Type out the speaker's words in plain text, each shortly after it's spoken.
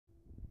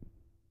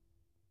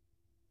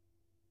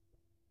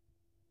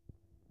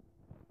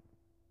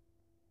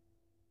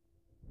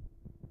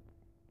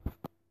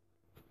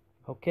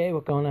Okay,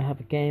 we're going to have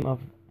a game of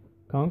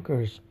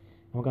Conkers. And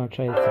we're going to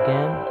try this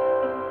again.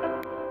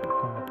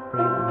 We're going to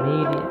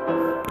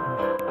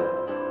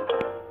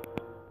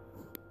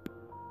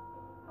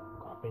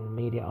bring the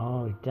media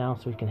all the way down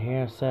so we can hear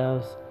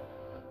ourselves.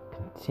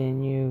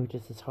 Continue.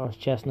 This is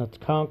Horsechestnuts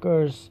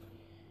Conkers.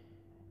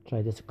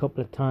 Tried this a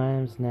couple of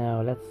times.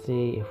 Now let's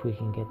see if we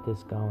can get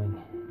this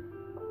going.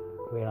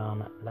 We're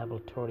on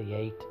level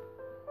 38.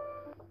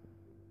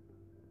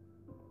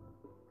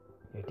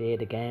 Your idea of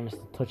the game is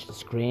to touch the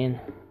screen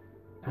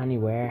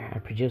anywhere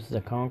and produces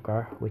a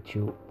conker which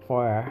you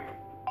fire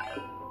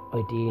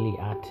ideally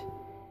at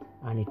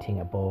anything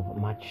above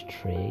match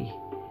 3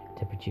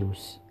 to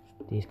produce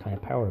these kind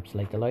of power-ups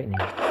like the lightning.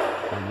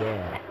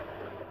 Yeah.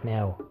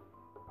 Now,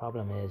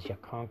 problem is your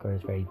conker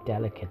is very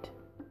delicate.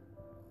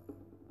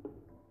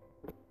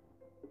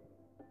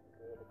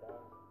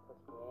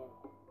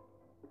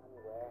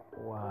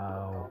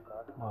 Wow,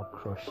 Mob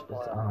Crush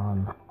is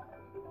on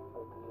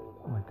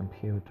my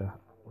computer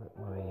with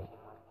my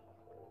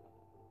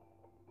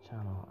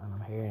channel and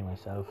I'm hearing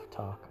myself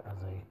talk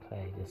as I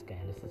play this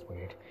game. This is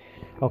weird.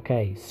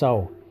 Okay,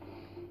 so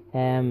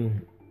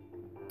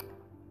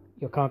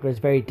your conker is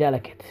very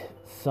delicate,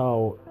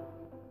 so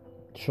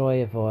try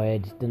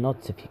avoid the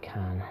nuts if you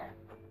can,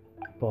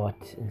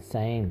 but in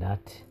saying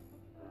that,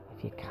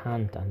 if you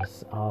can't and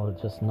it's all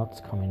just nuts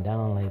coming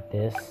down like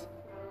this,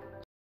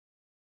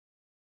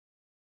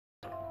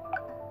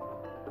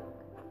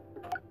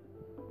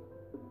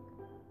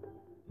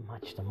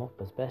 match them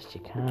up as best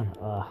you can.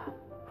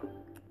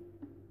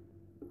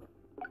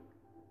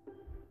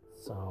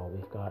 So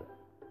we've got,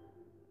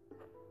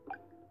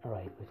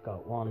 alright, we've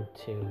got 1,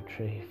 2,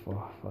 3,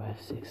 4,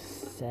 5, 6,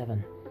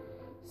 7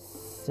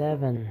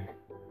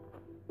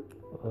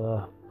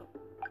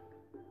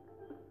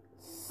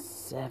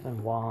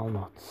 7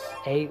 walnuts,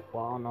 8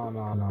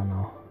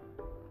 no.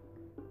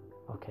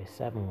 Okay,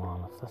 7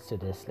 walnuts. Let's do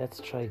this. Let's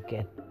try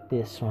get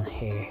this one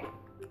here.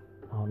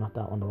 No, not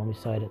that one, the one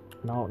beside it.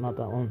 No, not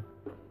that one.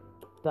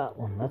 That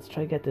one. Let's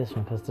try get this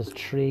one because there's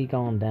 3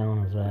 going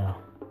down as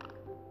well.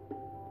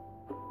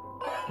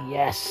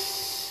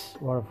 Yes.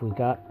 What have we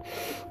got?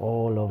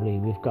 Oh, lovely.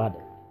 We've got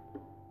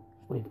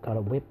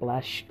a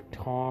whiplash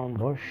thorn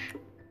bush.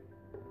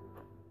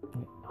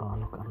 Oh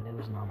look, I'm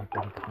losing all my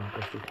bloody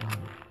conkers.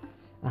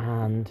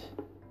 And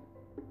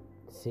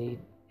see,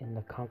 in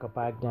the conker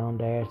bag down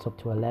there, it's up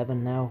to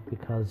 11 now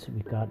because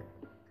we've got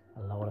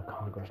a load of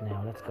conkers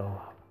now. Let's go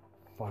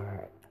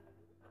fire.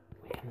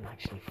 We can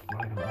actually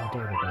fire them. Oh,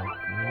 there we go.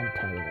 And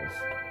tell you this.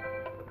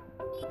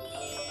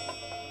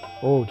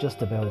 Oh,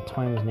 just about. The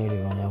time is nearly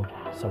run out,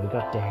 so we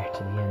got there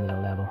to the end of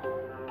the level.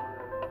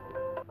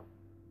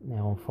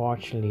 Now,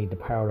 unfortunately, the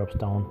power-ups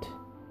don't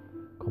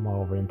come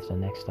over into the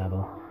next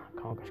level.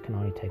 Conkers can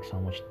only take so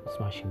much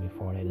smashing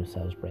before they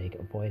themselves break.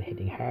 Avoid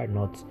hitting hard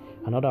nuts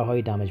and other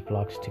high damage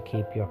blocks to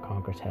keep your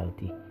conkers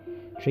healthy.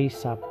 3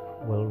 sap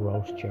will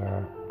roast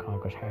your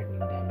conkers, hardening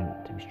them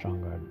to be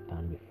stronger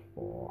than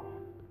before.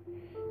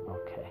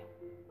 Okay.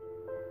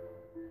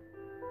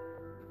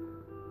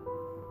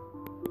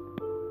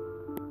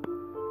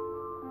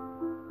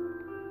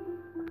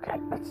 Okay,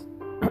 that's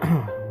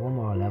one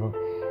more level.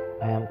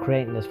 I am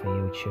creating this for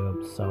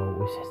YouTube, so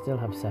we still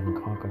have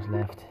 7 conkers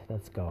left.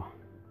 Let's go.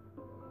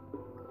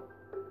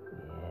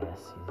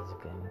 Yes, he's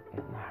getting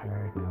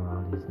hard now,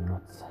 all these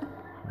nuts.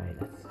 Right,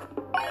 let's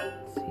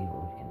see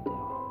what we can do.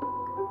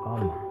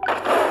 Yeah,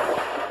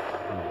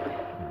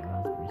 my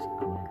raspberries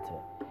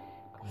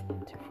coming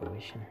into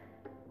fruition.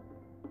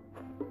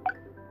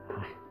 Didn't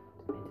mean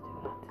to do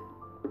that.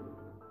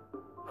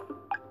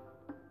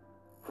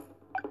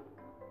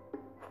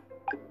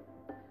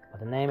 But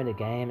the name of the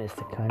game is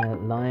to kind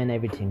of line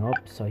everything up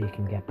so you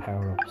can get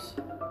power-ups.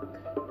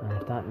 And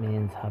if that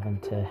means having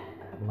to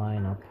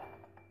line up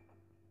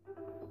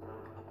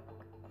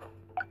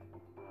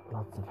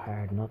lots of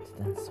hard nuts,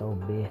 then so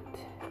be it.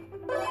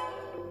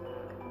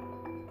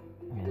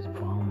 There's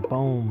boom,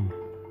 boom.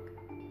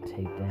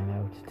 Take them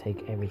out.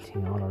 Take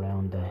everything all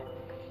around the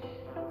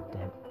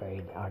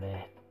bird or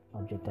the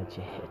object that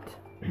you hit.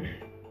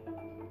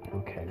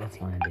 Okay,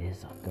 let's line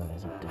these up,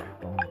 guys, up there.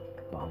 Boom,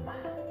 boom, boom.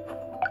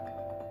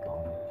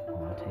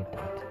 Oh, I'll take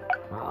that.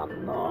 Oh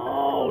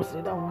no!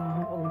 See that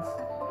one?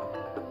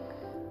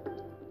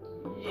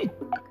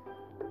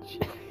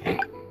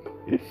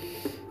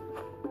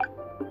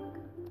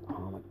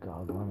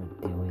 God, what am I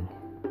doing?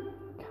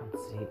 Can't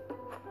see.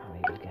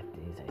 Alright, we'll get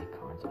these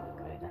acorns all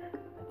the way then.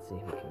 Let's see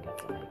if we can get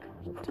some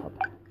acorns up top.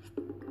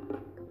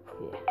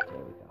 Yeah,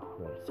 there we go.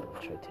 Right, so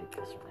we'll try to take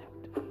this one out.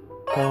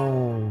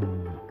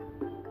 Boom!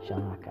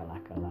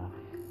 Shalaka-laka-la.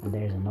 And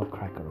there's a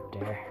nutcracker up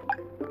there.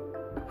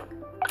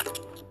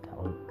 That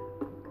will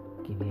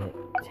give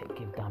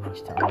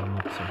damage to all the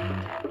nuts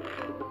around there.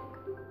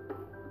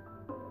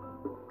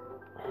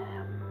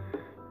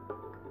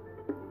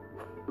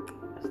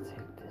 Let's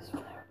take this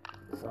one out.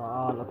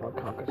 Oh, look what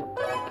conkers up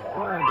there.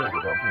 Oh, there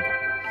we go.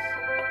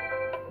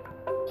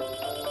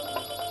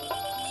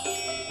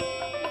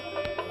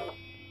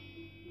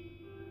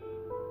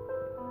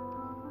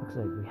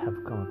 looks like we have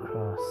come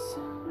across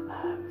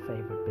a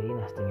favourite bee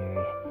nesting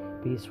area.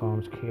 Bee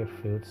swarms clear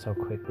food so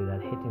quickly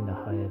that hitting the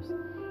hives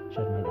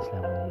should make this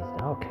level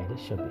easy. Okay,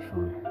 this should be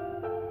fun.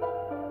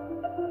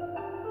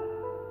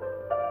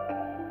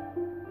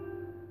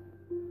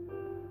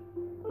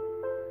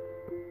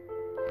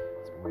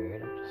 It's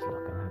weird, I'm just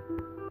looking at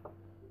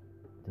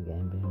the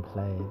game being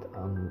played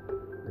on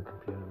the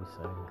computer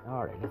beside me.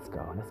 Alright, let's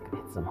go. Let's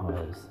hit some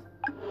hives.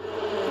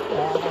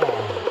 Yeah,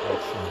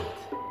 excellent.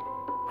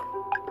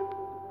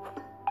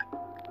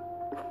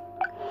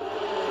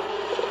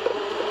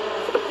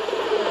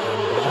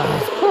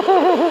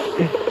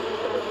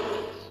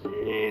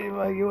 Gee,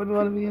 Mike, you wouldn't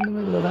want to be in the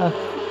middle of that.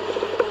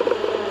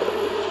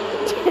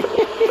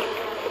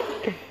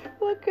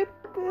 Look at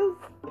this.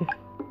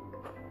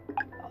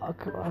 Oh,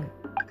 come on.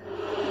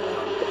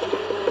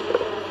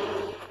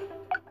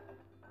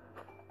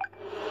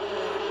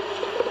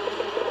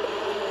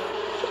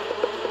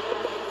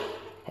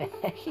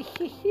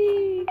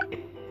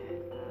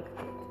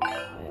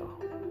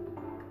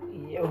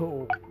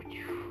 Yo.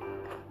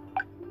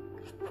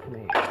 Come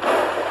here.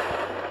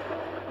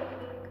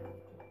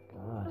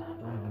 God,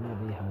 I'm gonna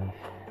be hive.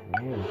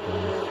 There we go.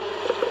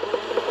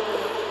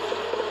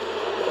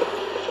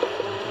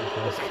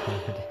 That's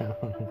coming down.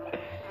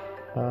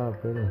 Oh,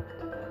 brilliant.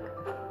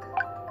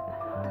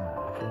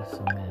 Give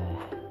some,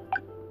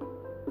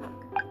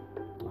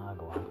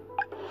 go on.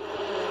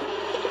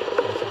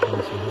 There's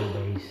some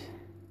blueberries.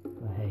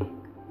 Oh, hey,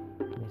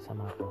 give me some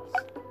apples.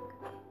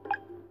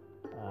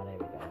 Oh, there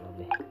we go,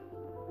 lovely.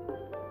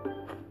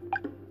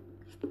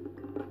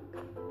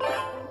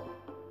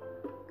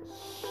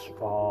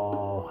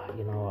 Oh,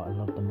 you know what? I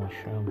love the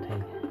mushroom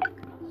thing.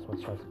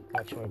 Watch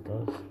what it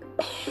does.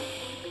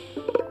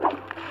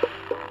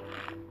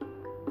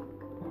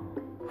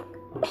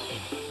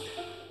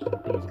 The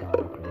bees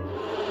gone crazy.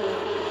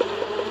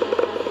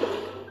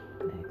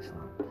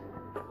 Excellent.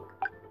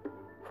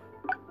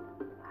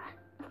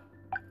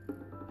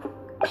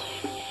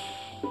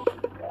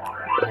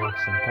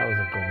 Excellent. That was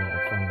a good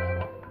little fun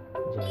level.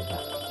 Enjoyed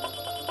that.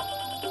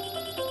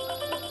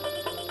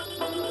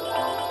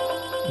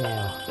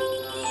 Now,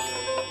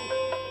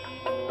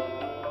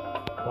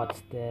 what's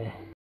the...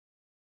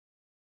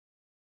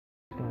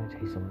 I'm gonna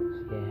taste some...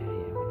 Yeah,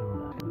 we know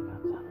that. We got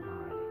that one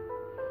already.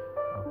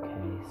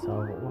 Okay, so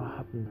what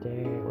happened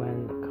there when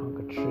the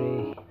conker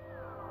tree...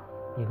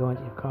 You go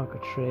into your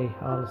conker tree,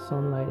 all the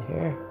sunlight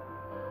here.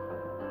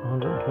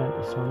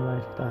 120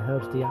 sunlight, that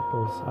helps the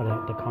apples, or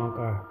the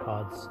conker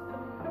pods,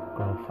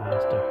 grow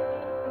faster.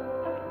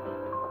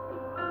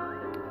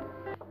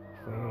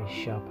 Very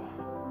shop,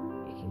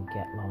 you can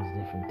get loads of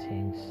different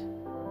things.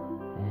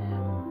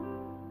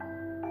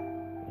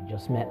 I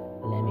just met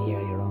Lemmy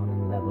earlier on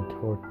in level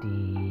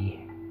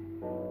 33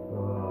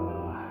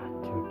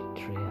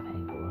 I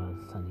think it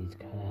was, and he's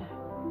kinda,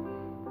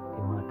 if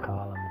you want to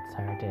call him, it's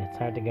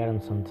hard to get him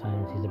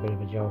sometimes, he's a bit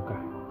of a joker.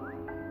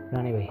 But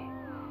anyway,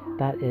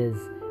 that is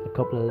a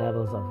couple of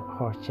levels of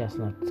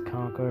Horsechestnuts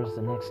Conkers.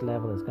 The next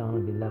level is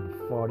going to be level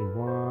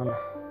 41.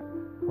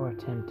 For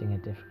attempting a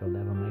difficult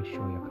level, make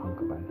sure your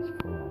conker bag is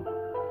full.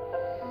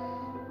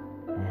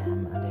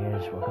 And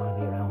there's, we're going to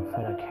be around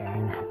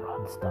Feathercairn,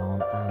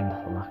 Rodstone and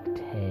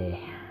Lochtay.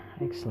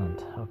 Excellent.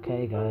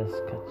 Okay guys,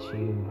 catch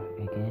you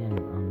again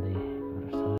on the other side.